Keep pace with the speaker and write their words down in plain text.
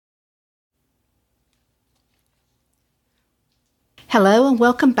Hello and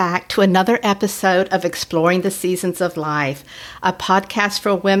welcome back to another episode of Exploring the Seasons of Life, a podcast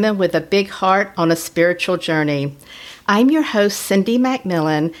for women with a big heart on a spiritual journey. I'm your host, Cindy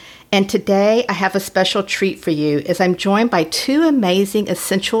McMillan, and today I have a special treat for you as I'm joined by two amazing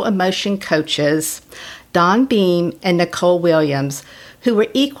essential emotion coaches, Behm and Nicole Williams, who are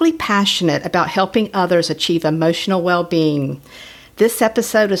equally passionate about helping others achieve emotional well-being. This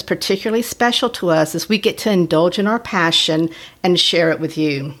episode is particularly special to us as we get to indulge in our passion and share it with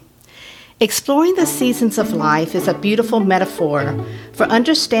you. Exploring the seasons of life is a beautiful metaphor for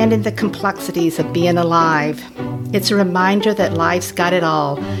understanding the complexities of being alive. It's a reminder that life's got it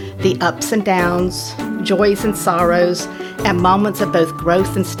all, the ups and downs, joys and sorrows, and moments of both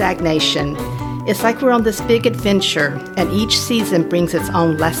growth and stagnation. It's like we're on this big adventure, and each season brings its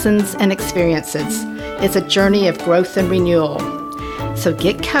own lessons and experiences. It's a journey of growth and renewal. So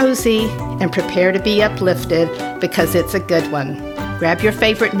get cozy and prepare to be uplifted because it's a good one. Grab your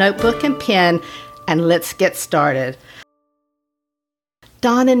favorite notebook and pen and let's get started.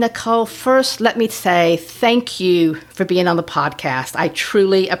 Dawn and Nicole, first let me say thank you for being on the podcast. I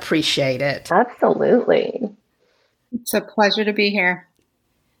truly appreciate it. Absolutely. It's a pleasure to be here.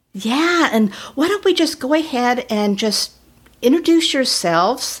 Yeah, and why don't we just go ahead and just introduce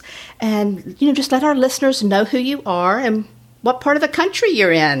yourselves and, just let our listeners know who you are and what part of the country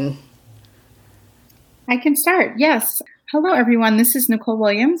you're in. I can start. Yes. Hello, everyone. This is Nicole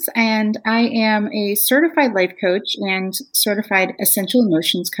Williams, and I am a certified life coach and certified essential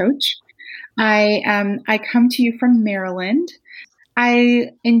emotions coach. I come to you from Maryland.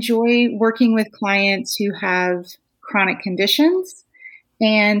 I enjoy working with clients who have chronic conditions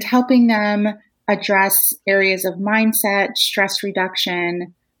and helping them address areas of mindset, stress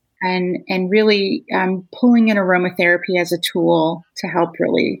reduction, and really pulling in aromatherapy as a tool to help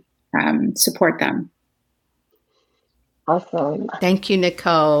really support them. Awesome. Thank you,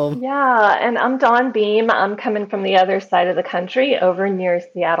 Nicole. Yeah, and I'm Dawn Behm. I'm coming from the other side of the country over near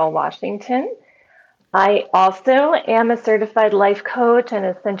Seattle, Washington. I also am a certified life coach and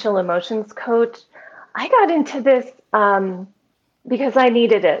essential emotions coach. I got into this because I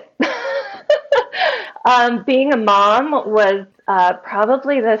needed it. Being a mom was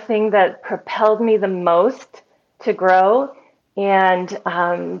probably the thing that propelled me the most to grow and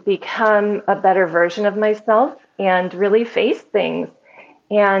become a better version of myself and really face things.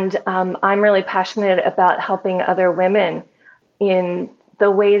 And I'm really passionate about helping other women in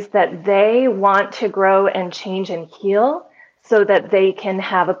the ways that they want to grow and change and heal so that they can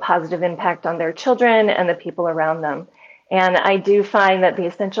have a positive impact on their children and the people around them. And I do find that the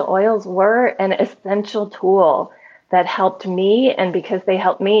essential oils were an essential tool that helped me. And because they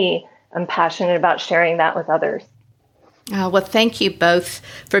helped me, I'm passionate about sharing that with others. Well, thank you both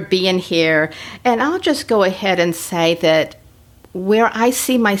for being here. And I'll just go ahead and say that where I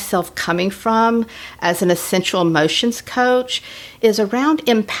see myself coming from as an essential emotions coach is around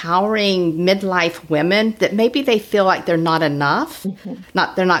empowering midlife women that maybe they feel like they're not enough,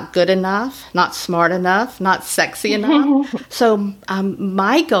 they're not good enough, not smart enough, not sexy enough. So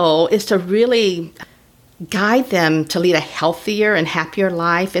my goal is to really guide them to lead a healthier and happier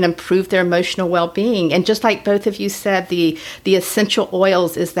life and improve their emotional well-being. And just like both of you said, the essential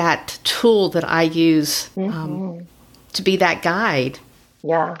oils is that tool that I use to be that guide.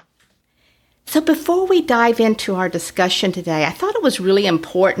 Yeah. So before we dive into our discussion today, I thought it was really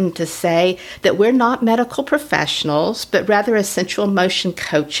important to say that we're not medical professionals, but rather essential emotion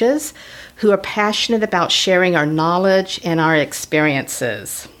coaches who are passionate about sharing our knowledge and our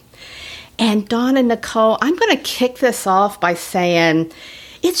experiences. And Dawn and Nicole, I'm going to kick this off by saying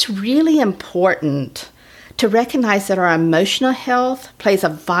it's really important to recognize that our emotional health plays a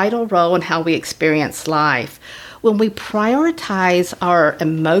vital role in how we experience life. When we prioritize our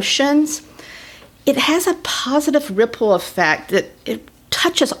emotions, it has a positive ripple effect that it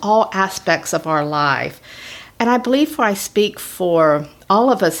touches all aspects of our life. And I believe I speak for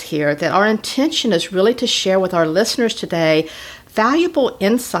all of us here that our intention is really to share with our listeners today valuable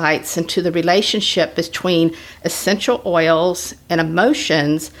insights into the relationship between essential oils and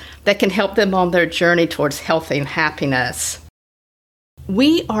emotions that can help them on their journey towards health and happiness.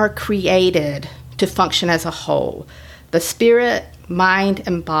 We are created to function as a whole. The spirit, mind,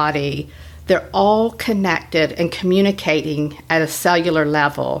 and body, they're all connected and communicating at a cellular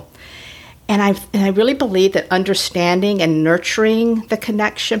level. And I really believe that understanding and nurturing the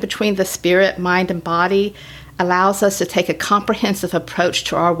connection between the spirit, mind, and body allows us to take a comprehensive approach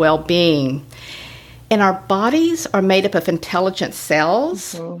to our well-being. And our bodies are made up of intelligent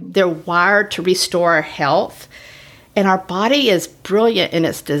cells. They're wired to restore our health. And our body is brilliant in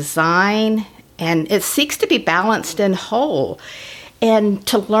its design, and it seeks to be balanced and whole. And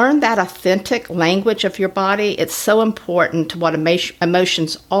to learn that authentic language of your body, it's so important to what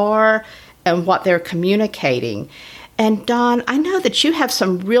emotions are and what they're communicating. And Dawn, I know that you have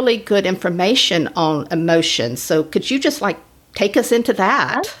some really good information on emotions. So could you just take us into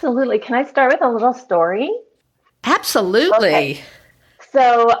that? Absolutely. Can I start with a little story? Absolutely. Okay.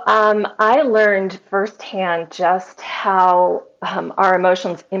 So I learned firsthand just how our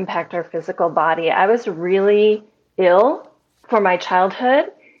emotions impact our physical body. I was really ill for my childhood.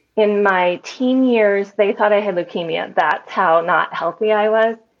 In my teen years, they thought I had leukemia. That's how not healthy I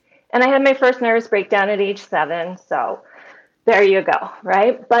was. And I had my first nervous breakdown at age 7. So there you go,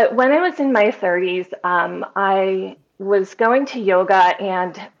 right? But when I was in my 30s, I was going to yoga,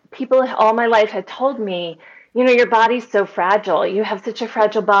 and people all my life had told me, your body's so fragile. You have such a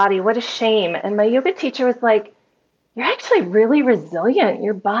fragile body. What a shame. And my yoga teacher was like, you're actually really resilient.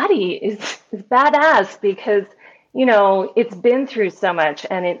 Your body is badass because, it's been through so much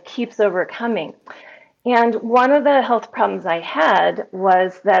and it keeps overcoming. And one of the health problems I had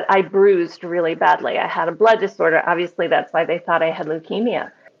was that I bruised really badly. I had a blood disorder. Obviously, that's why they thought I had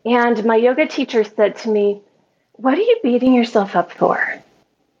leukemia. And my yoga teacher said to me, what are you beating yourself up for?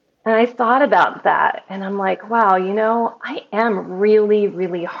 And I thought about that, and I'm like, wow, I am really,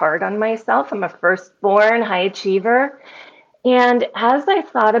 really hard on myself. I'm a firstborn high achiever. And as I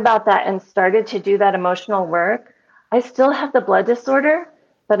thought about that and started to do that emotional work, I still have the blood disorder,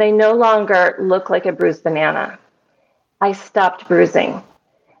 but I no longer look like a bruised banana. I stopped bruising.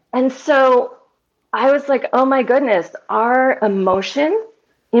 And so I was like, oh my goodness, our emotions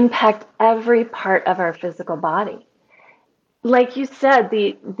impact every part of our physical body. Like you said,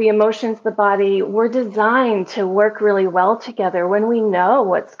 the emotions, the body, were designed to work really well together when we know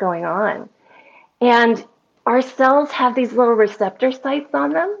what's going on. And our cells have these little receptor sites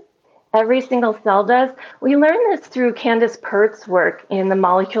on them. Every single cell does. We learned this through Candace Pert's work in the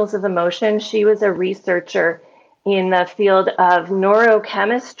molecules of emotion. She was a researcher in the field of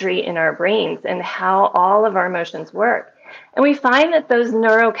neurochemistry in our brains and how all of our emotions work. And we find that those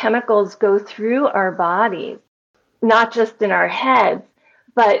neurochemicals go through our bodies, not just in our heads,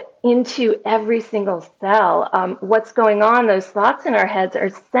 but into every single cell. What's going on, those thoughts in our heads are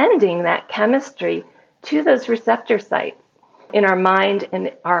sending that chemistry to those receptor sites in our mind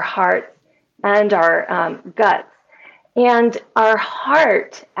and our heart and our guts. And our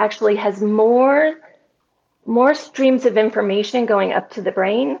heart actually has more streams of information going up to the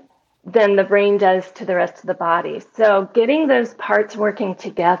brain than the brain does to the rest of the body. So getting those parts working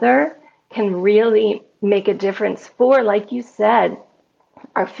together can really make a difference for, like you said,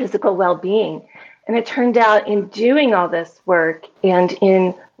 our physical well-being. And it turned out in doing all this work and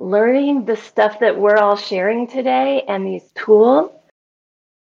in learning the stuff that we're all sharing today and these tools,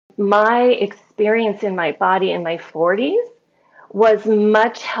 my experience in my body in my 40s was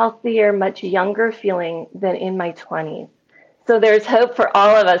much healthier, much younger feeling than in my 20s. So there's hope for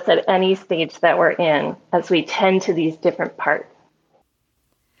all of us at any stage that we're in as we tend to these different parts.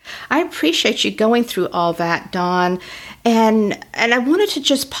 I appreciate you going through all that, Dawn. And I wanted to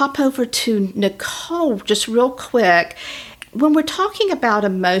just pop over to Nicole just real quick. When we're talking about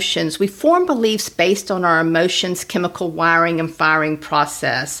emotions, we form beliefs based on our emotions' chemical wiring and firing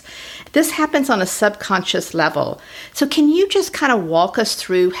process. This happens on a subconscious level. So can you just kind of walk us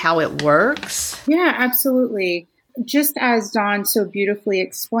through how it works? Yeah, absolutely. Just as Dawn so beautifully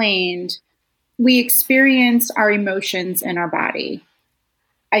explained, we experience our emotions in our body.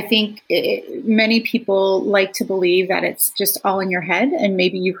 I think many people like to believe that it's just all in your head, and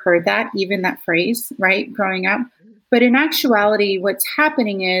maybe you've heard that, even that phrase, right, growing up. But in actuality, what's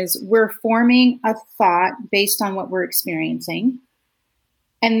happening is we're forming a thought based on what we're experiencing.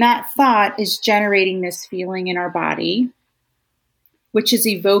 And that thought is generating this feeling in our body, which is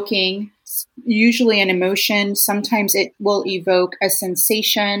evoking usually an emotion. Sometimes it will evoke a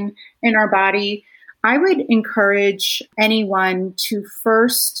sensation in our body. I would encourage anyone to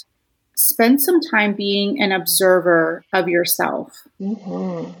first spend some time being an observer of yourself.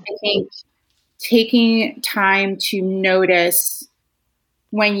 Mm-hmm. I think taking time to notice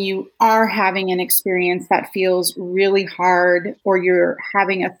when you are having an experience that feels really hard, or you're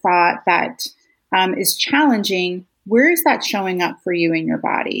having a thought that is challenging, where is that showing up for you in your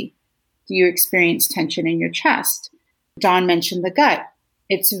body? Do you experience tension in your chest? Dawn mentioned the gut.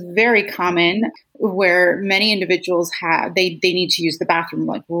 It's very common where many individuals they need to use the bathroom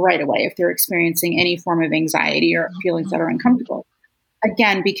like right away if they're experiencing any form of anxiety or feelings that are uncomfortable.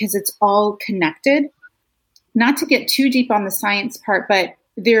 Again, because it's all connected. Not to get too deep on the science part, but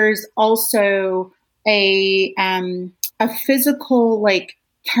there's also a physical, like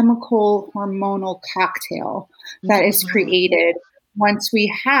chemical hormonal cocktail that is created once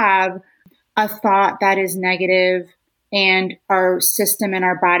we have a thought that is negative and our system and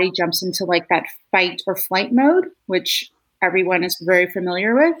our body jumps into like that fight or flight mode, which everyone is very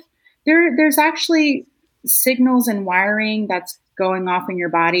familiar with, there's actually signals and wiring that's going off in your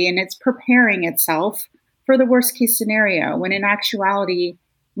body, and it's preparing itself for the worst case scenario, when in actuality,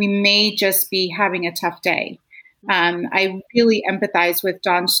 we may just be having a tough day. I really empathize with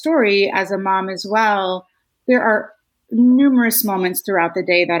Dawn's story as a mom as well. There are numerous moments throughout the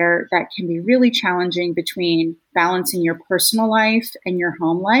day that can be really challenging between balancing your personal life and your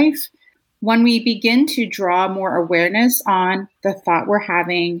home life. When we begin to draw more awareness on the thought we're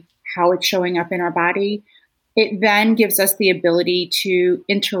having, how it's showing up in our body, it then gives us the ability to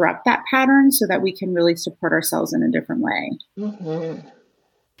interrupt that pattern so that we can really support ourselves in a different way. Mm-hmm.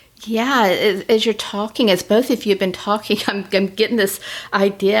 Yeah, as you're talking, as both of you have been talking, I'm getting this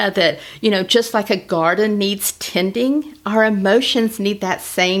idea that, just like a garden needs tending, our emotions need that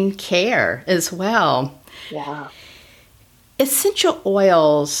same care as well. Yeah. Essential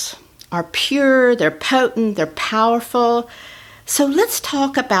oils are pure, they're potent, they're powerful. So let's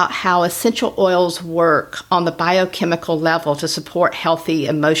talk about how essential oils work on the biochemical level to support healthy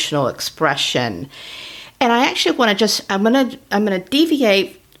emotional expression. And I actually want to I'm going to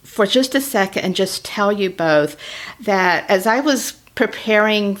deviate for just a second and just tell you both that as I was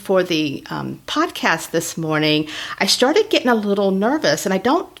preparing for the podcast this morning, I started getting a little nervous, and I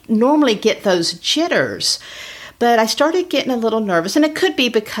don't normally get those jitters. But I started getting a little nervous, and it could be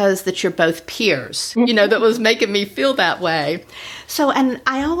because that you're both peers, that was making me feel that way. So, and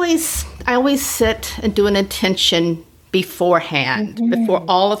I always sit and do an intention beforehand, before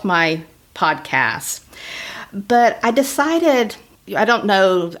all of my podcasts. But I decided, I don't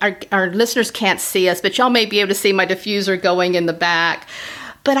know, our listeners can't see us, but y'all may be able to see my diffuser going in the back.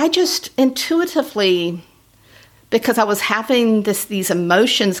 But I just intuitively, because I was having these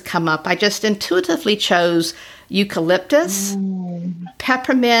emotions come up, I just intuitively chose eucalyptus,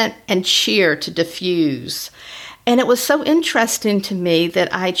 peppermint, and cheer to diffuse. And it was so interesting to me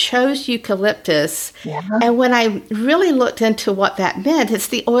that I chose eucalyptus. Yeah. And when I really looked into what that meant, it's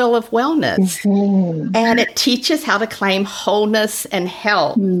the oil of wellness. And it teaches how to claim wholeness and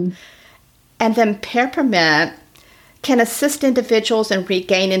health. And then peppermint can assist individuals in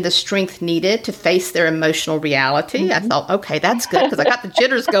regaining the strength needed to face their emotional reality. I thought, okay, that's good because I got the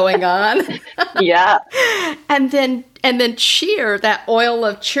jitters going on. Yeah. And then cheer, that oil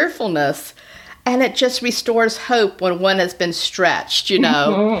of cheerfulness, and it just restores hope when one has been stretched,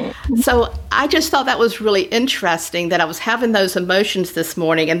 So I just thought that was really interesting that I was having those emotions this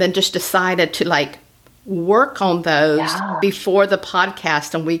morning and then just decided to work on those before the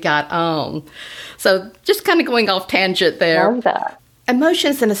podcast and we got on. So just kind of going off tangent there. Love that.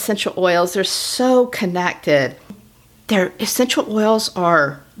 Emotions and essential oils, they're so connected. Their essential oils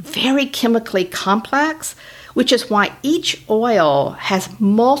are very chemically complex, which is why each oil has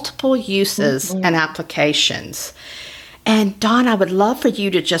multiple uses and applications. And Dawn, I would love for you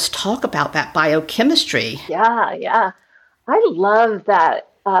to just talk about that biochemistry. Yeah. I love that.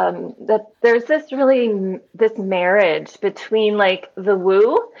 That there's this marriage between the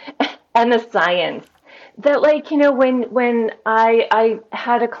woo and the science. That when I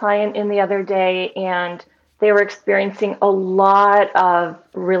had a client in the other day and they were experiencing a lot of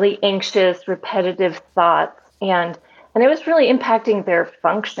really anxious, repetitive thoughts, and it was really impacting their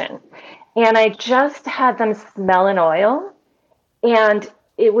function. And I just had them smell an oil, and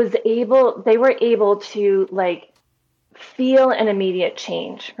they were able to feel an immediate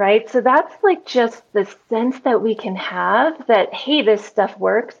change, right? So that's just the sense that we can have that, hey, this stuff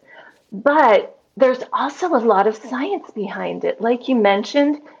works. But there's also a lot of science behind it. Like you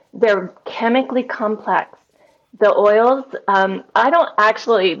mentioned, they're chemically complex. The oils,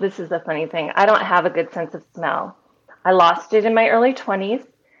 this is a funny thing, I don't have a good sense of smell. I lost it in my early 20s.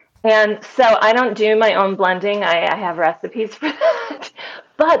 And so I don't do my own blending. I have recipes for that.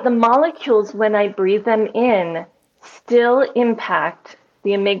 But the molecules, when I breathe them in, still impact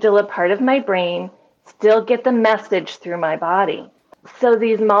the amygdala part of my brain, still get the message through my body. So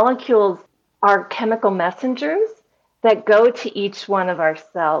these molecules are chemical messengers that go to each one of our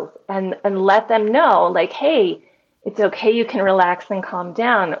cells and let them know, hey, it's okay, you can relax and calm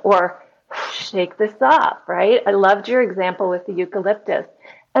down, or shake this off, right? I loved your example with the eucalyptus.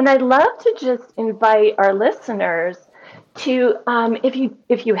 And I'd love to just invite our listeners to,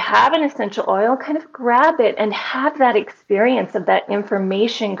 if you have an essential oil, kind of grab it and have that experience of that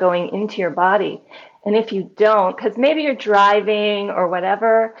information going into your body. And if you don't, because maybe you're driving or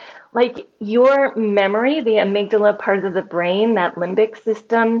whatever, your memory, the amygdala part of the brain, that limbic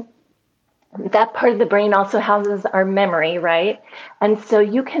system, that part of the brain also houses our memory, right? And so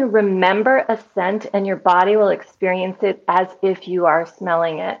you can remember a scent and your body will experience it as if you are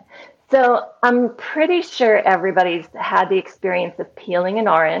smelling it. So I'm pretty sure everybody's had the experience of peeling an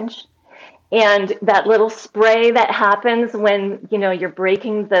orange and that little spray that happens when, you're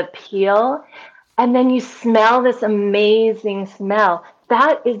breaking the peel, and then you smell this amazing smell.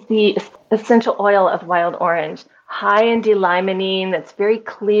 That is the essential oil of wild orange, high in D-limonene. That's very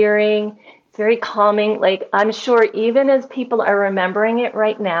clearing. It's very calming. Like, I'm sure even as people are remembering it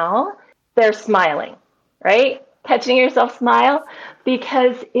right now, they're smiling, right? Catching yourself smile,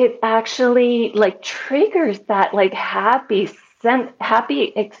 because it actually like triggers that like happy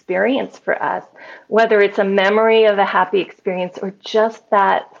experience for us, whether it's a memory of a happy experience or just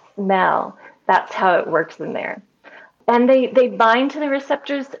that smell. That's how it works in there. And they bind to the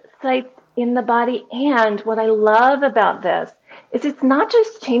receptors sites in the body. And what I love about this is it's not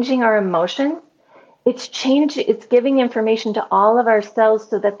just changing our emotions, it's giving information to all of our cells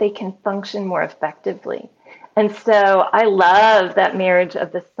so that they can function more effectively. And so I love that marriage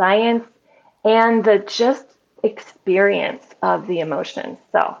of the science and the just experience of the emotions.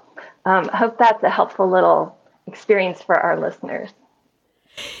 So I hope that's a helpful little experience for our listeners.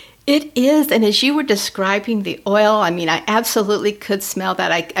 It is. And as you were describing the oil, I mean, I absolutely could smell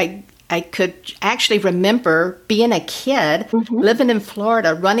that. I could actually remember being a kid, living in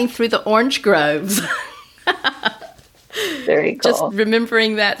Florida, running through the orange groves. Very cool. Just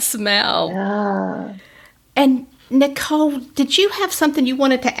remembering that smell. Yeah. And Nicole, did you have something you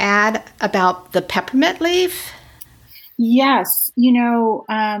wanted to add about the peppermint leaf? Yes.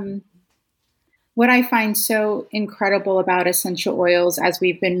 What I find so incredible about essential oils, as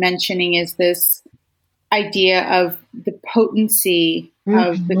we've been mentioning, is this idea of the potency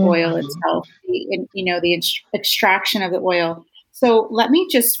of the oil itself, the extraction of the oil. So let me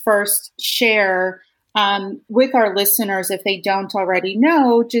just first share with our listeners, if they don't already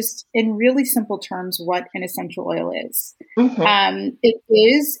know, just in really simple terms, what an essential oil is. It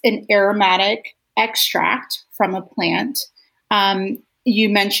is an aromatic extract from a plant. You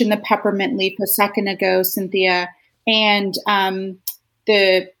mentioned the peppermint leaf a second ago, Cynthia, and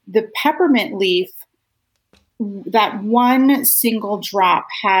the peppermint leaf, that one single drop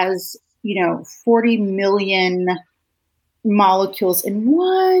has, 40 million molecules in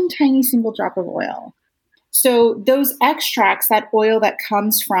one tiny single drop of oil. So those extracts, that oil that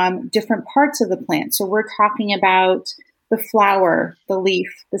comes from different parts of the plant. So we're talking about the flower, the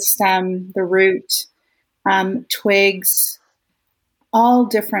leaf, the stem, the root, twigs, all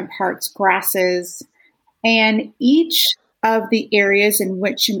different parts, grasses, and each of the areas in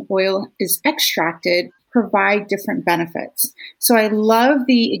which an oil is extracted provide different benefits. So I love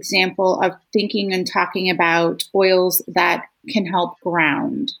the example of thinking and talking about oils that can help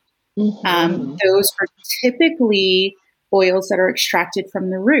ground. Those are typically oils that are extracted from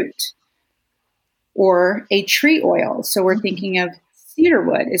the root, or a tree oil. So we're thinking of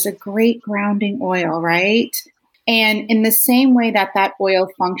cedarwood is a great grounding oil, right? And in the same way that oil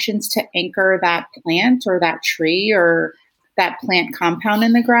functions to anchor that plant or that tree or that plant compound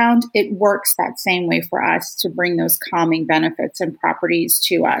in the ground, it works that same way for us to bring those calming benefits and properties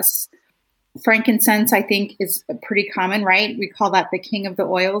to us. Frankincense, I think, is pretty common, right? We call that the king of the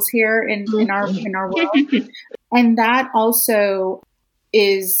oils here in our world. And that also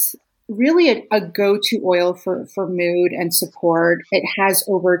is really a go-to oil for mood and support. It has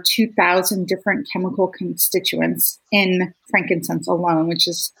over 2,000 different chemical constituents in frankincense alone, which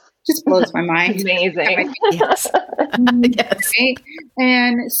is just blows my mind. Amazing. Yes. Yes. Right?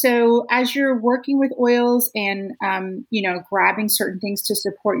 And so as you're working with oils and, grabbing certain things to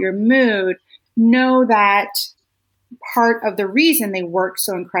support your mood, know that part of the reason they work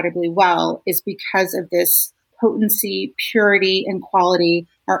so incredibly well is because of this potency, purity, and quality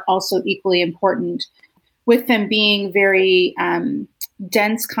are also equally important. With them being very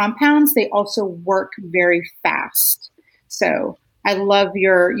dense compounds, they also work very fast. So I love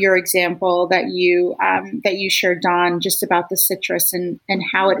your example that you shared, Dawn, just about the citrus and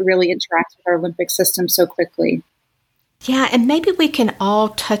how it really interacts with our limbic system so quickly. Yeah, and maybe we can all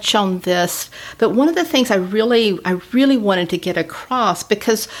touch on this, but one of the things I really wanted to get across,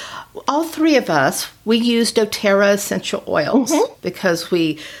 because all three of us, we use doTERRA essential oils because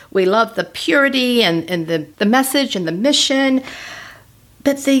we love the purity and the message and the mission.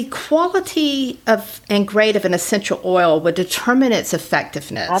 But the quality and grade of an essential oil would determine its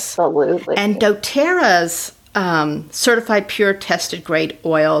effectiveness. Absolutely. And doTERRA's certified pure tested grade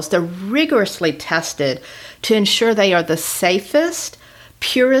oils, they're rigorously tested to ensure they are the safest,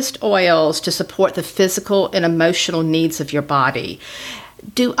 purest oils to support the physical and emotional needs of your body.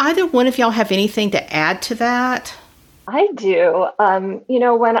 Do either one of y'all have anything to add to that? I do.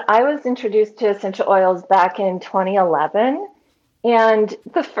 When I was introduced to essential oils back in 2011, and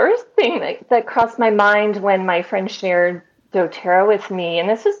the first thing that crossed my mind when my friend shared doTERRA with me, and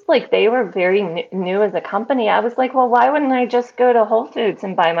this was like they were very new as a company, I was like, well, why wouldn't I just go to Whole Foods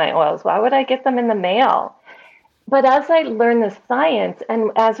and buy my oils? Why would I get them in the mail? But as I learned the science,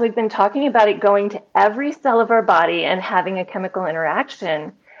 and as we've been talking about it going to every cell of our body and having a chemical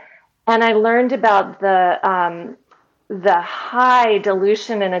interaction, and I learned about the high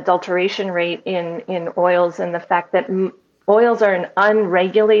dilution and adulteration rate in oils, and the fact that oils are an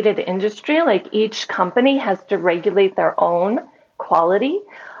unregulated industry, like each company has to regulate their own quality.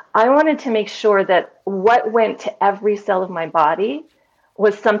 I wanted to make sure that what went to every cell of my body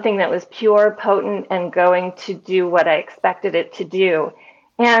was something that was pure, potent, and going to do what I expected it to do.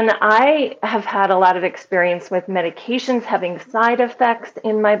 And I have had a lot of experience with medications having side effects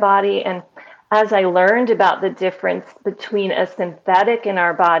in my body. And as I learned about the difference between a synthetic in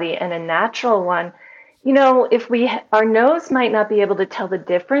our body and a natural one, if our nose might not be able to tell the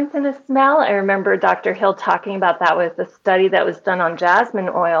difference in a smell. I remember Dr. Hill talking about that with a study that was done on jasmine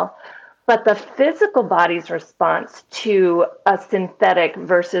oil. But the physical body's response to a synthetic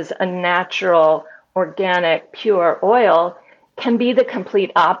versus a natural, organic, pure oil can be the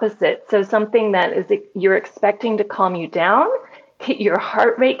complete opposite. So something that is you're expecting to calm you down, your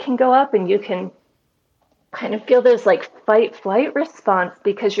heart rate can go up, and you can kind of feel this like fight flight response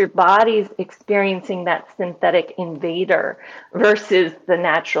because your body's experiencing that synthetic invader versus the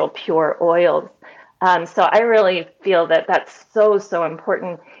natural pure oils. So I really feel that that's so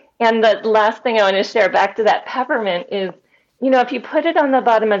important. And the last thing I want to share back to that peppermint is, if you put it on the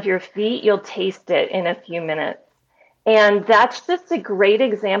bottom of your feet, you'll taste it in a few minutes. And that's just a great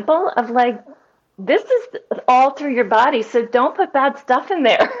example of like, this is all through your body. So don't put bad stuff in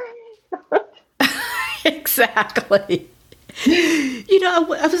there. Exactly.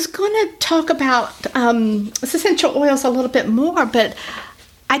 I was going to talk about essential oils a little bit more, but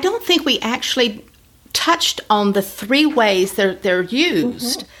I don't think we actually touched on the 3 ways they're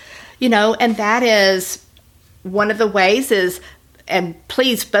used. And that is, one of the ways is, and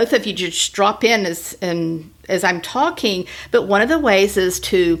please, both of you just drop in as I'm talking, but one of the ways is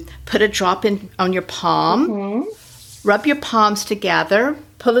to put a drop in on your palm, rub your palms together,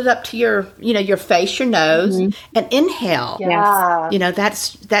 pull it up to your face, your nose, and inhale. Yeah.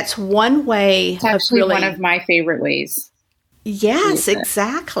 That's one way. It's actually one of my favorite ways. Yes,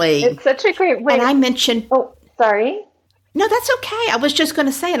 exactly. It's such a great way. And I mentioned... Oh, sorry. No, that's okay. I was just going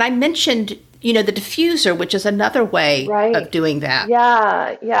to say, and I mentioned, the diffuser, which is another way of doing that.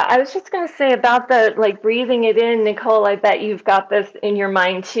 Yeah. I was just going to say about the breathing it in, Nicole, I bet you've got this in your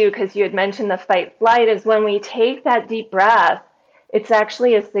mind too, because you had mentioned the fight flight is when we take that deep breath, it's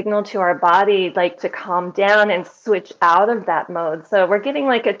actually a signal to our body to calm down and switch out of that mode. So we're getting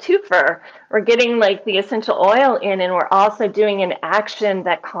like a twofer. We're getting the essential oil in, and we're also doing an action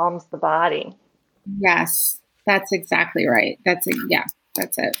that calms the body. Yes, that's exactly right. That's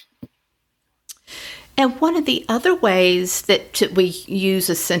it. And one of the other ways that we use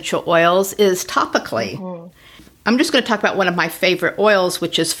essential oils is topically. I'm just going to talk about one of my favorite oils,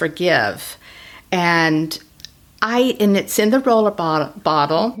 which is Forgive. And it's in the roller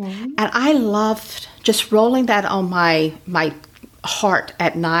bottle, and I loved just rolling that on my heart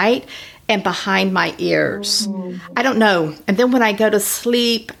at night and behind my ears. I don't know. And then when I go to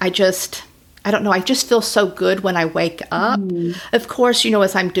sleep, I don't know. I just feel so good when I wake up. Of course,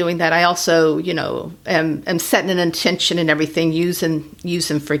 as I'm doing that, I also, am setting an intention and everything,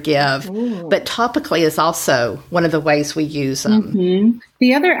 using Forgive. But topically is also one of the ways we use them.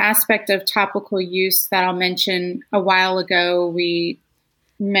 The other aspect of topical use that I'll mention, a while ago, we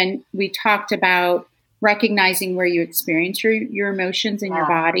talked about recognizing where you experience your emotions in your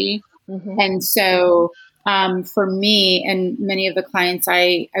body. And so for me and many of the clients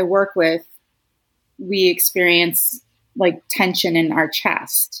I work with, we experience tension in our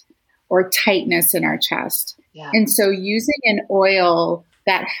chest or tightness in our chest. And so using an oil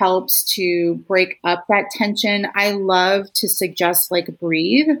that helps to break up that tension, I love to suggest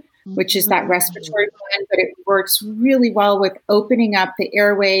Breathe, which is that respiratory blend, but it works really well with opening up the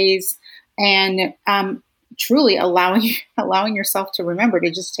airways and truly allowing yourself to remember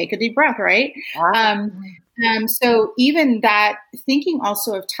to just take a deep breath, right? So even that, thinking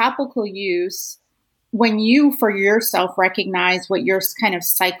also of topical use, when you, for yourself, recognize what your kind of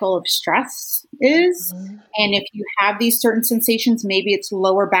cycle of stress is, and if you have these certain sensations, maybe it's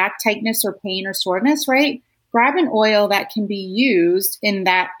lower back tightness or pain or soreness, right? Grab an oil that can be used in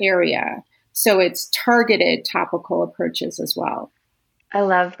that area. So it's targeted topical approaches as well. I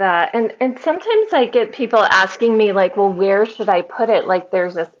love that. And sometimes I get people asking me like, well, where should I put it? Like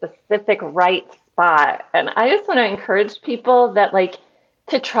there's a specific right spot. And I just want to encourage people that like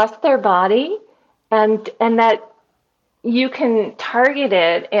to trust their body and that you can target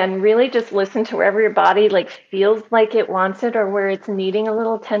it and really just listen to wherever your body like feels like it wants it or where it's needing a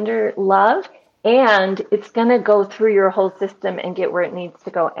little tender love. And it's going to go through your whole system and get where it needs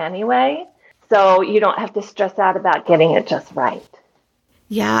to go anyway. So you don't have to stress out about getting it just right.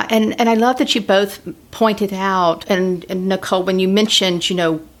 Yeah, and I love that you both pointed out, and Nicole, when you mentioned,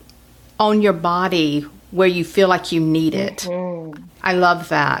 on your body where you feel like you need it. Mm-hmm. I love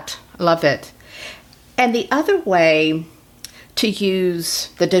that. I love it. And the other way to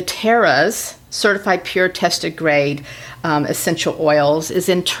use the doTERRA's certified pure tested grade essential oils is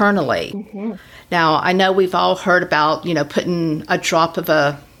internally. Mm-hmm. Now, I know we've all heard about, putting a drop of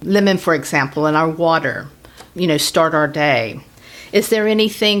a lemon, for example, in our water, start our day. Is there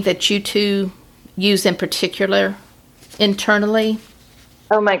anything that you two use in particular internally?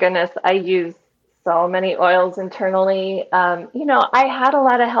 Oh my goodness, I use so many oils internally. I had a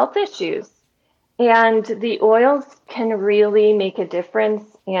lot of health issues, and the oils can really make a difference.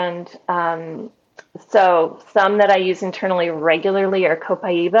 And so some that I use internally regularly are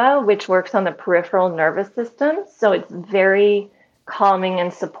copaiba, which works on the peripheral nervous system. So it's very calming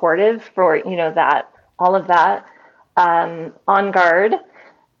and supportive for, that, all of that. On guard,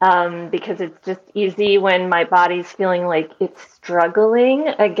 because it's just easy when my body's feeling like it's struggling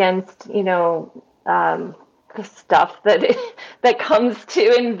against, the stuff that comes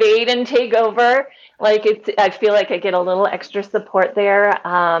to invade and take over. Like I feel like I get a little extra support there.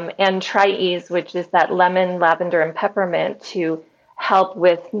 And Tri-Ease, which is that lemon, lavender, and peppermint to help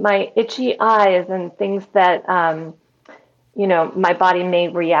with my itchy eyes and things that, my body may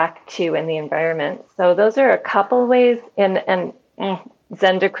react to in the environment. So those are a couple ways. And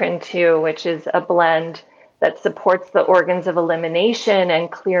Zendocrine too, which is a blend that supports the organs of elimination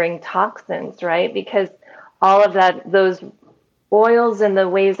and clearing toxins, right? Because all of that, those oils and the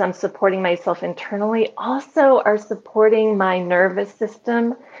ways I'm supporting myself internally also are supporting my nervous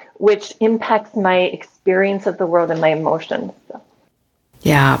system, which impacts my experience of the world and my emotions.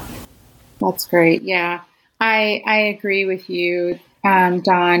 Yeah. That's great. Yeah. I agree with you,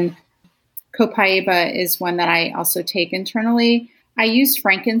 Dawn. Copaiba is one that I also take internally. I use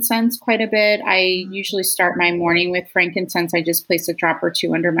frankincense quite a bit. I usually start my morning with frankincense. I just place a drop or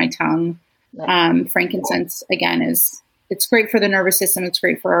two under my tongue. Frankincense, again, it's great for the nervous system. It's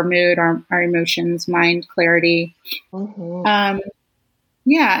great for our mood, our emotions, mind clarity. Mm-hmm.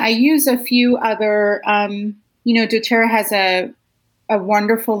 I use a few other, doTERRA has a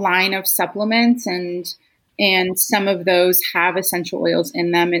wonderful line of supplements, and some of those have essential oils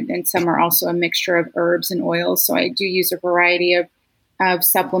in them, and some are also a mixture of herbs and oils. So I do use a variety of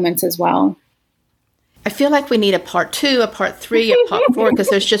supplements as well. I feel like we need a part 2, a part 3, a part 4, because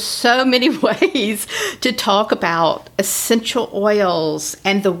there's just so many ways to talk about essential oils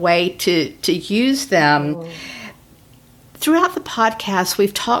and the way to use them. Mm. Throughout the podcast,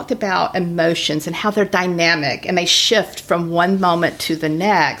 we've talked about emotions and how they're dynamic and they shift from one moment to the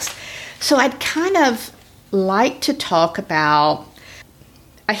next. So I'd kind of like to talk about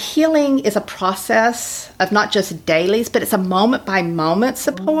a healing is a process of not just dailies, but it's a moment by moment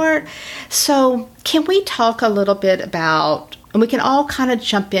support. So can we talk a little bit about, and we can all kind of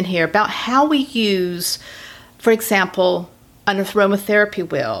jump in here, about how we use, for example, an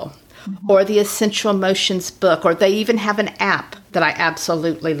aromatherapy wheel, or the Essential Emotions book, or they even have an app that I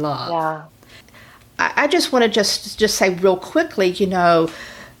absolutely love. Yeah. I just want to just say real quickly,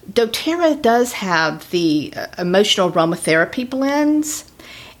 doTERRA does have the emotional aromatherapy blends.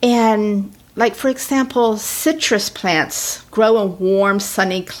 And like, for example, citrus plants grow in warm,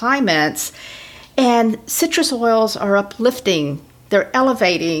 sunny climates. And citrus oils are uplifting, they're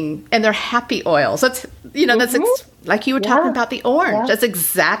elevating, and they're happy oils. That's, that's like you were talking about the orange. Yeah. That's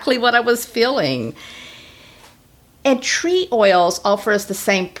exactly what I was feeling. And tree oils offer us the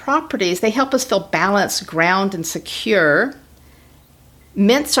same properties. They help us feel balanced, grounded, and secure.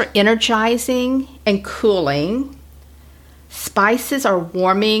 Mints are energizing and cooling. Spices are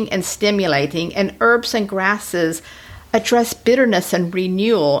warming and stimulating. And herbs and grasses address bitterness and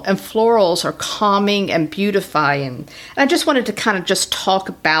renewal. And florals are calming and beautifying. And I just wanted to kind of just talk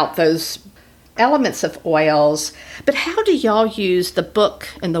about those elements of oils. But how do y'all use the book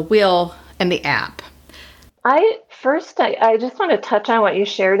and the wheel and the app? I just want to touch on what you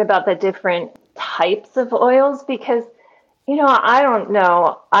shared about the different types of oils, because I don't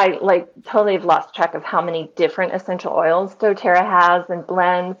know. I totally have lost track of how many different essential oils doTERRA has and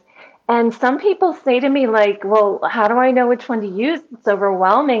blends. And some people say to me, like, well, how do I know which one to use? It's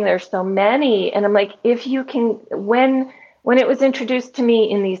overwhelming. There's so many. And I'm like, if you can, when it was introduced to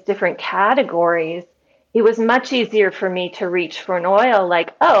me in these different categories, it was much easier for me to reach for an oil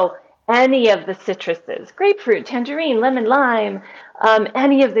like, oh, any of the citruses, grapefruit, tangerine, lemon, lime,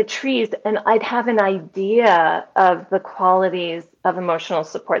 any of the trees. And I'd have an idea of the qualities of emotional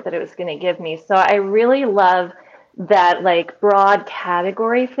support that it was going to give me. So I really love that like broad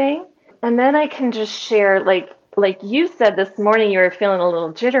category thing. And then I can just share, like you said this morning, you were feeling a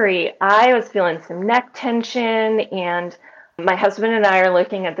little jittery. I was feeling some neck tension, and my husband and I are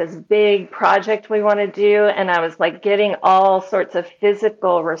looking at this big project we want to do, and I was like getting all sorts of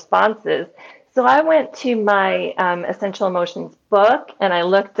physical responses. So I went to my Essential Emotions book, and I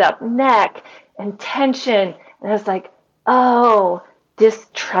looked up neck and tension, and I was like, oh,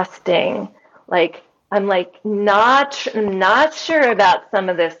 distrusting. Like, I'm like not sure about some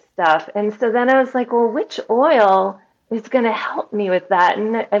of this stuff. And so then I was like, well, which oil is going to help me with that?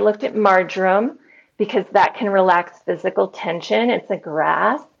 And I looked at marjoram because that can relax physical tension. It's a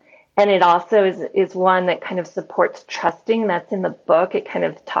grass. And it also is one that kind of supports trusting. That's in the book. It kind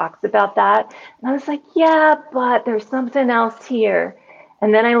of talks about that. And I was like, yeah, but there's something else here.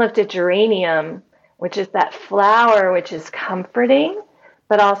 And then I looked at geranium, which is that flower, which is comforting,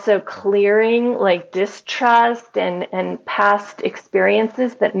 but also clearing like distrust and past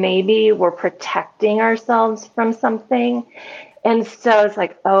experiences that maybe we're protecting ourselves from something. And so it's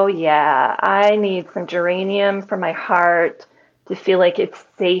like, oh yeah, I need some geranium for my heart to feel like it's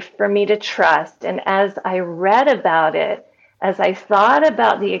safe for me to trust. And as I read about it, as I thought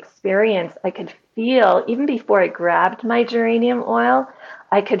about the experience, I could feel, even before I grabbed my geranium oil,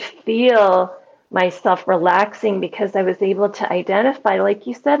 I could feel myself relaxing because I was able to identify, like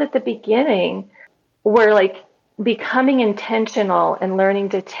you said at the beginning, we're like becoming intentional and learning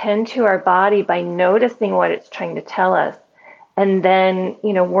to tend to our body by noticing what it's trying to tell us. And then,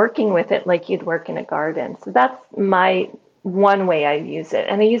 working with it like you'd work in a garden. So that's my one way I use it.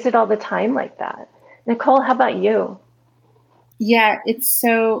 And I use it all the time like that. Nicole, how about you? Yeah, it's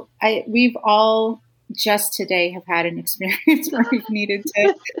so, we've all just today have had an experience where we've needed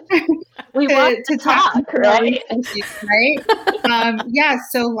to we want to talk, right? Right? Yeah.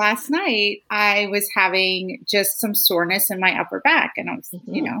 So last night I was having just some soreness in my upper back, and I was,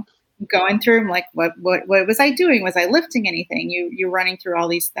 going through. I'm like, what was I doing? Was I lifting anything? You're running through all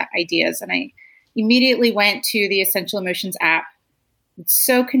these ideas, and I immediately went to the Essential Emotions app. It's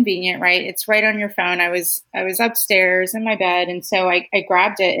so convenient, right? It's right on your phone. I was upstairs in my bed, and so I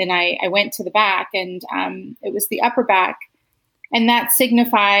grabbed it and I went to the back, and it was the upper back. And that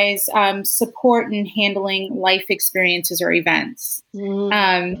signifies support in handling life experiences or events.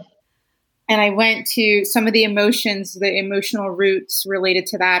 And I went to some of the emotions, the emotional roots related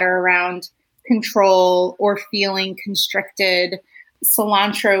to that are around control or feeling constricted.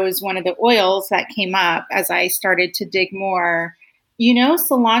 Cilantro is one of the oils that came up as I started to dig more.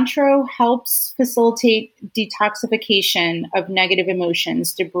 Cilantro helps facilitate detoxification of negative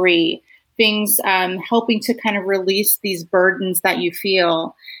emotions, debris, things, helping to kind of release these burdens that you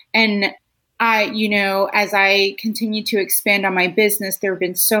feel. And as I continue to expand on my business, there have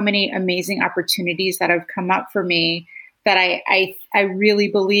been so many amazing opportunities that have come up for me that I really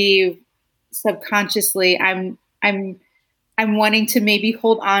believe subconsciously I'm wanting to maybe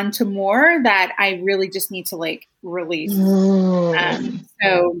hold on to more that I really just need to like release.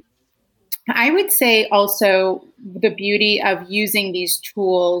 So I would say also the beauty of using these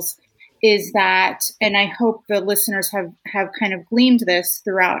tools is that, and I hope the listeners have kind of gleaned this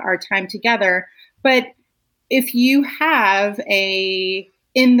throughout our time together, but if you have a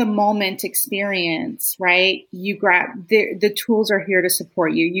in the moment experience, right, you grab the tools are here to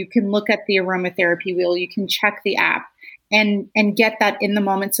support you. You can look at the aromatherapy wheel, you can check the app and get that in the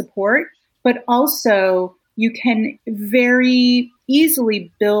moment support, but also you can very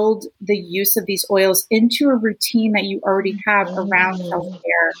easily build the use of these oils into a routine that you already have around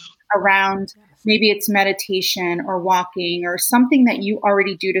self-care, around maybe it's meditation or walking or something that you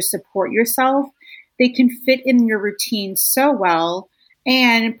already do to support yourself. They can fit in your routine so well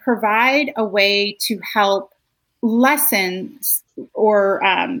and provide a way to help lessen or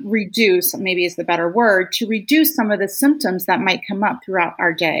reduce, maybe is the better word, to reduce some of the symptoms that might come up throughout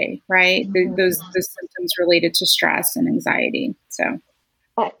our day, right? Those symptoms related to stress and anxiety. So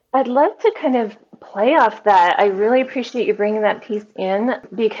I'd love to kind of play off that. I really appreciate you bringing that piece in,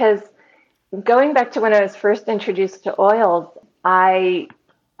 because going back to when I was first introduced to oils, I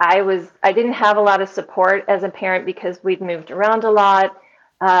didn't have a lot of support as a parent because we'd moved around a lot.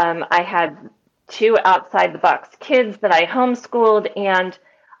 I had 2 outside the box kids that I homeschooled, and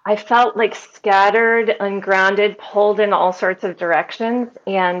I felt like scattered, ungrounded, pulled in all sorts of directions.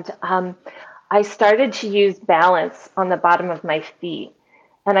 And I started to use balance on the bottom of my feet.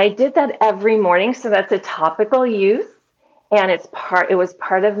 And I did that every morning. So that's a topical use. And it was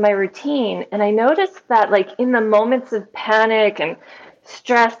part of my routine. And I noticed that like in the moments of panic and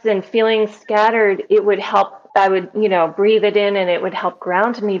stress and feeling scattered, it would help. I would, breathe it in and it would help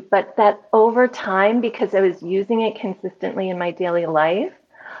ground me. But that over time, because I was using it consistently in my daily life,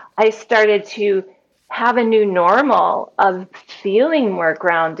 I started to have a new normal of feeling more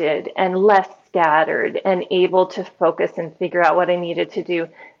grounded and less scattered and able to focus and figure out what I needed to do,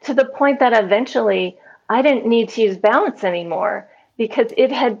 to the point that eventually I didn't need to use balance anymore because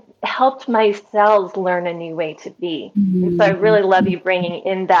it had helped my cells learn a new way to be. And so I really love you bringing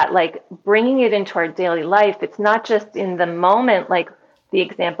in that, like bringing it into our daily life. It's not just in the moment, like the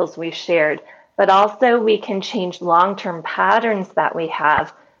examples we shared, but also we can change long-term patterns that we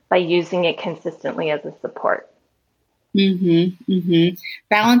have by using it consistently as a support.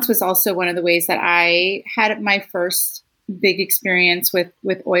 Balance was also one of the ways that I had my first big experience with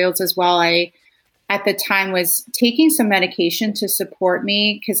oils as well. I, at the time, was taking some medication to support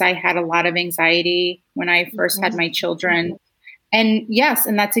me because I had a lot of anxiety when I first had my children. And yes,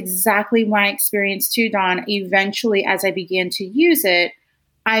 and that's exactly my experience too, Dawn. Eventually, as I began to use it,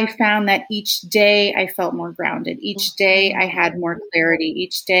 I found that each day I felt more grounded. Each day I had more clarity.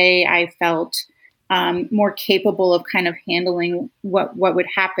 Each day I felt more capable of kind of handling what would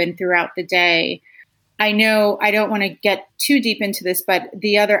happen throughout the day. I know I don't want to get too deep into this, but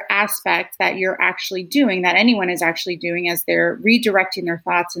the other aspect that you're actually doing, that anyone is actually doing as they're redirecting their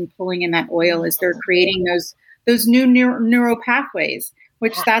thoughts and pulling in that oil, is they're creating those new neural pathways,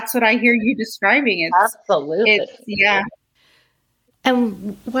 which that's what I hear you describing. Absolutely. Yeah.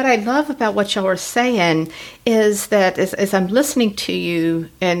 And what I love about what y'all are saying is that as I'm listening to you,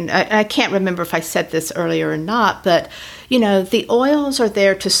 and I can't remember if I said this earlier or not, but, the oils are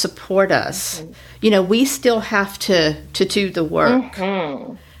there to support us. We still have to do the work.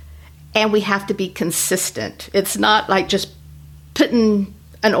 And we have to be consistent. It's not like just putting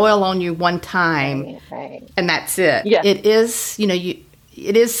an oil on you one time and that's it. Yeah. It is,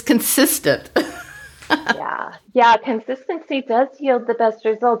 it is consistent. Yeah. Consistency does yield the best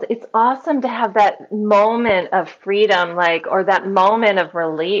results. It's awesome to have that moment of freedom, or that moment of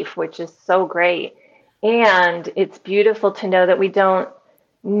relief, which is so great. And it's beautiful to know that we don't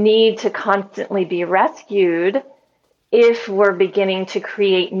need to constantly be rescued if we're beginning to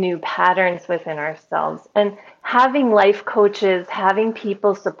create new patterns within ourselves. And having life coaches, having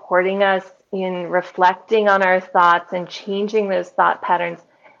people supporting us in reflecting on our thoughts and changing those thought patterns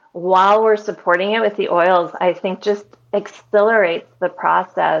while we're supporting it with the oils, I think just accelerates the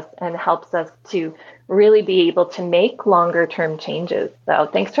process and helps us to really be able to make longer term changes. So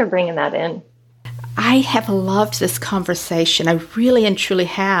thanks for bringing that in. I have loved this conversation. I really and truly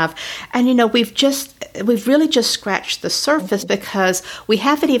have. And, we've really just scratched the surface because we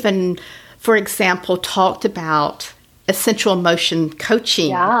haven't even, for example, talked about essential emotion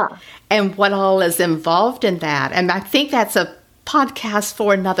coaching and what all is involved in that. And I think that's a podcast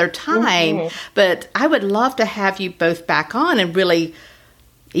for another time, but I would love to have you both back on and really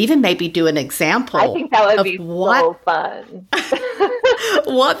even maybe do an example. I think that would be so fun.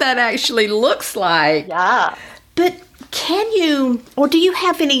 What that actually looks like. Yeah. But do you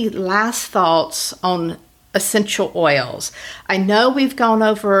have any last thoughts on essential oils? I know we've gone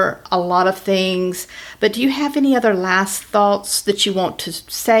over a lot of things, but do you have any other last thoughts that you want to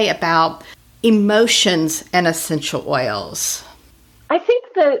say about emotions and essential oils? I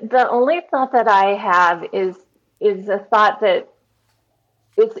think the only thought that I have is a thought that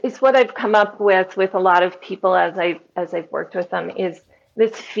it's what I've come up with a lot of people as I've worked with them, is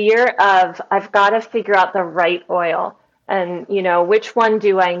this fear of I've got to figure out the right oil and which one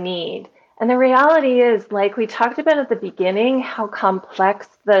do I need. And the reality is, like we talked about at the beginning, how complex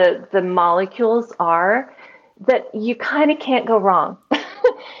the molecules are, that you kind of can't go wrong.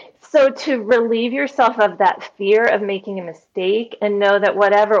 So to relieve yourself of that fear of making a mistake and know that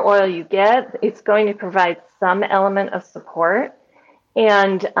whatever oil you get, it's going to provide some element of support,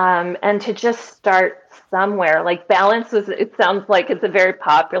 and to just start somewhere. Like balance it sounds like it's a very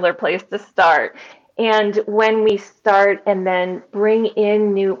popular place to start. And when we start and then bring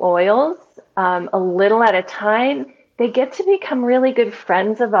in new oils a little at a time, they get to become really good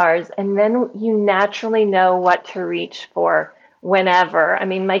friends of ours. And then you naturally know what to reach for whenever. I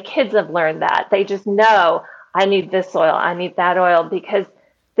mean, my kids have learned that. They just know, I need this oil, I need that oil, because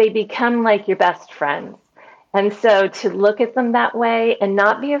they become like your best friends. And so to look at them that way and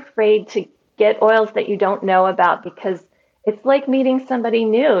not be afraid to get oils that you don't know about, because it's like meeting somebody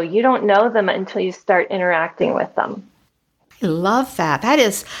new. You don't know them until you start interacting with them. I love that. That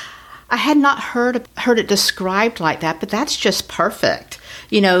is, I had not heard it described like that, but that's just perfect.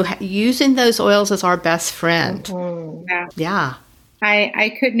 Using those oils as our best friend. Mm-hmm. Yeah.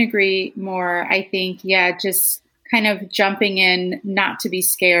 I couldn't agree more. I think, just kind of jumping in, not to be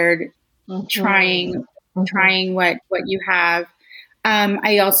scared, trying what you have.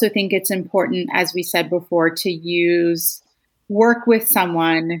 I also think it's important, as we said before, to work with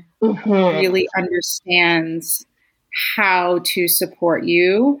someone who really understands how to support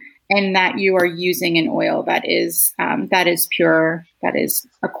you, and that you are using an oil that is pure, that is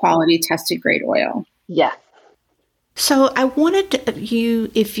a quality tested grade oil. Yes. So I wanted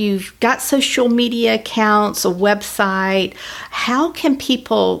if you've got social media accounts, a website, how can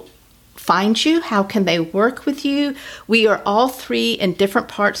people find you? How can they work with you? We are all three in different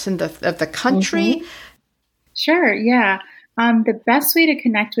parts of the country. Sure, yeah. The best way to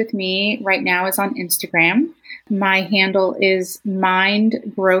connect with me right now is on Instagram. My handle is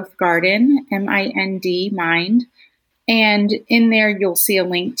Mind Growth Garden, MIND, Mind. And in there, you'll see a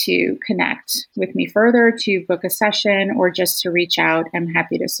link to connect with me further, to book a session, or just to reach out. I'm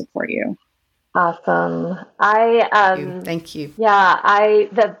happy to support you. Awesome. Thank you. Yeah,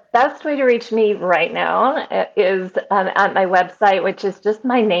 the best way to reach me right now is at my website, which is just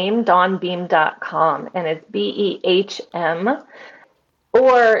my name, dawnbehm.com, and it's BEHM,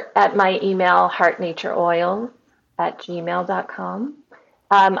 or at my email, heartnatureoils@gmail.com.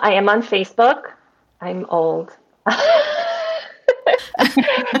 I am on Facebook. I'm old.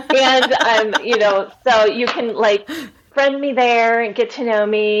 And so you can friend me there and get to know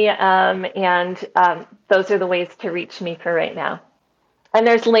me. And those are the ways to reach me for right now. And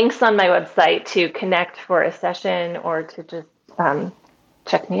there's links on my website to connect for a session or to just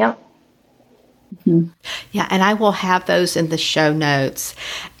check me out. Yeah, and I will have those in the show notes.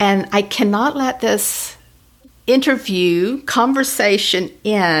 And I cannot let this conversation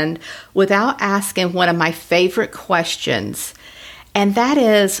end without asking one of my favorite questions. And that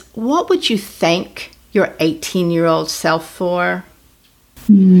is, what would you thank your 18-year-old self for?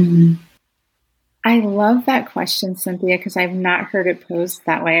 I love that question, Cynthia, because I've not heard it posed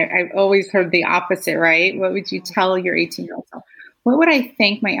that way. I've always heard the opposite, right? What would you tell your 18-year-old self? What would I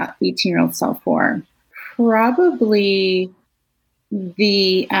thank my 18-year-old self for? Probably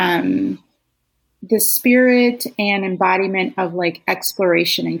the spirit and embodiment of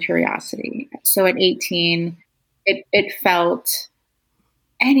exploration and curiosity. So at 18, it felt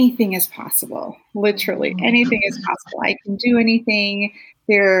anything is possible. Literally, anything is possible. I can do anything.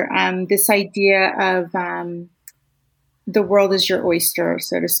 This idea of the world is your oyster,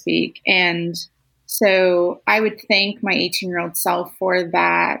 so to speak. And so I would thank my 18-year-old self for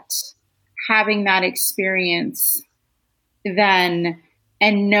that, having that experience then,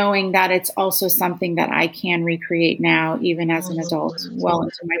 and knowing that it's also something that I can recreate now, even as an adult, well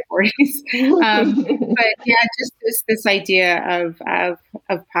into my 40s. But yeah, just this idea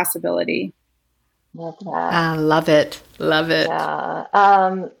of possibility. Love that. I love it. Love it. Yeah.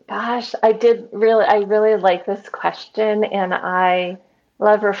 Gosh, I really like this question, and I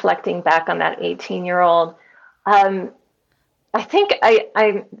love reflecting back on that 18-year-old. I think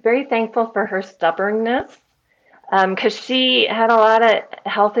I'm very thankful for her stubbornness, because she had a lot of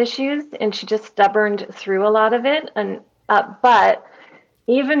health issues, and she just stubborned through a lot of it. And but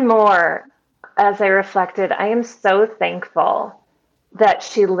even more, as I reflected, I am so thankful that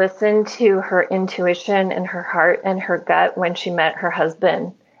she listened to her intuition and her heart and her gut when she met her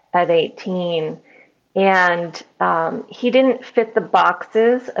husband at 18. And he didn't fit the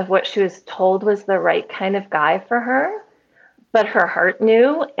boxes of what she was told was the right kind of guy for her, but her heart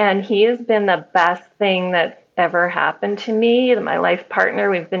knew. And he has been the best thing that's ever happened to me. My life partner,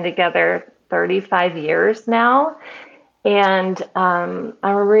 we've been together 35 years now. And I'm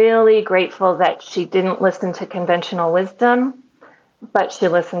really grateful that she didn't listen to conventional wisdom, but she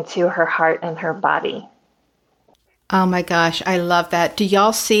listened to her heart and her body. Oh my gosh, I love that. Do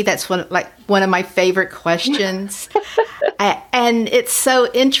y'all see that's one of my favorite questions? And it's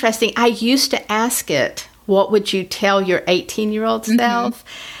so interesting. I used to ask it, what would you tell your 18-year-old self?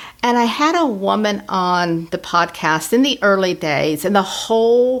 And I had a woman on the podcast in the early days, and the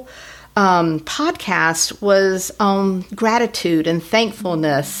whole podcast was on gratitude and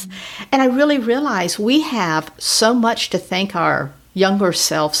thankfulness. And I really realized we have so much to thank our younger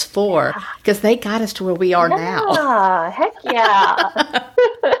selves for, because they got us to where we are now. Heck yeah.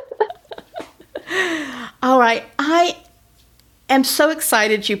 All right. I am so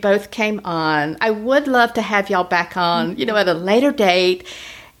excited you both came on. I would love to have y'all back on, at a later date.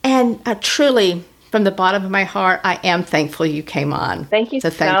 And truly, from the bottom of my heart, I am thankful you came on. Thank you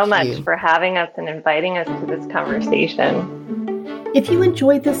so much for having us and inviting us to this conversation. If you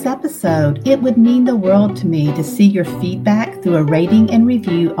enjoyed this episode, it would mean the world to me to see your feedback through a rating and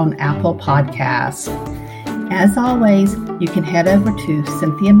review on Apple Podcasts. As always, you can head over to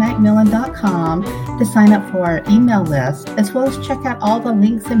cynthiamacmillan.com to sign up for our email list, as well as check out all the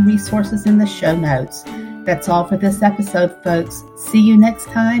links and resources in the show notes. That's all for this episode, folks. See you next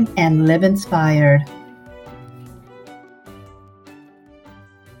time and live inspired.